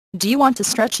Do you want to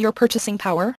stretch your purchasing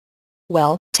power?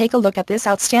 Well, take a look at this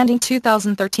outstanding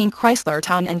 2013 Chrysler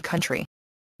Town & Country.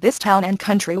 This Town &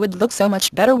 Country would look so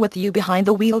much better with you behind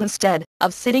the wheel instead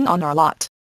of sitting on our lot.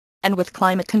 And with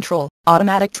climate control,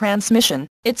 automatic transmission,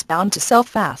 it's bound to sell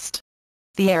fast.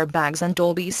 The airbags and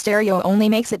Dolby stereo only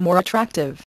makes it more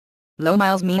attractive. Low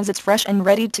miles means it's fresh and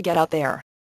ready to get out there.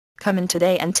 Come in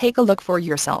today and take a look for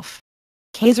yourself.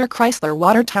 Kaiser Chrysler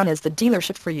Watertown is the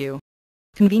dealership for you.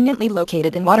 Conveniently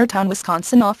located in Watertown,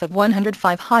 Wisconsin off of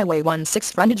 105 Highway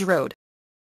 16 Frontage Road.